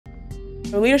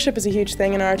Leadership is a huge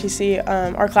thing in ROTC.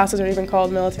 Our classes are even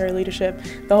called military leadership.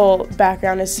 The whole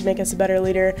background is to make us a better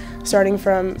leader, starting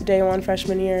from day one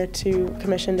freshman year to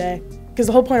commission day. Because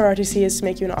the whole point of ROTC is to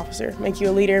make you an officer, make you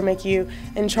a leader, make you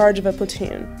in charge of a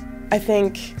platoon. I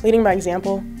think leading by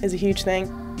example is a huge thing.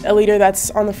 A leader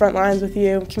that's on the front lines with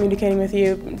you, communicating with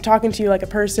you, talking to you like a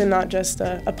person, not just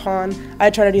a pawn. I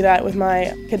try to do that with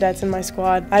my cadets in my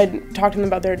squad. I talk to them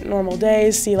about their normal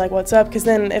days, see like what's up, because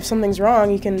then if something's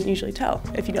wrong, you can usually tell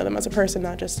if you know them as a person,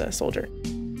 not just a soldier.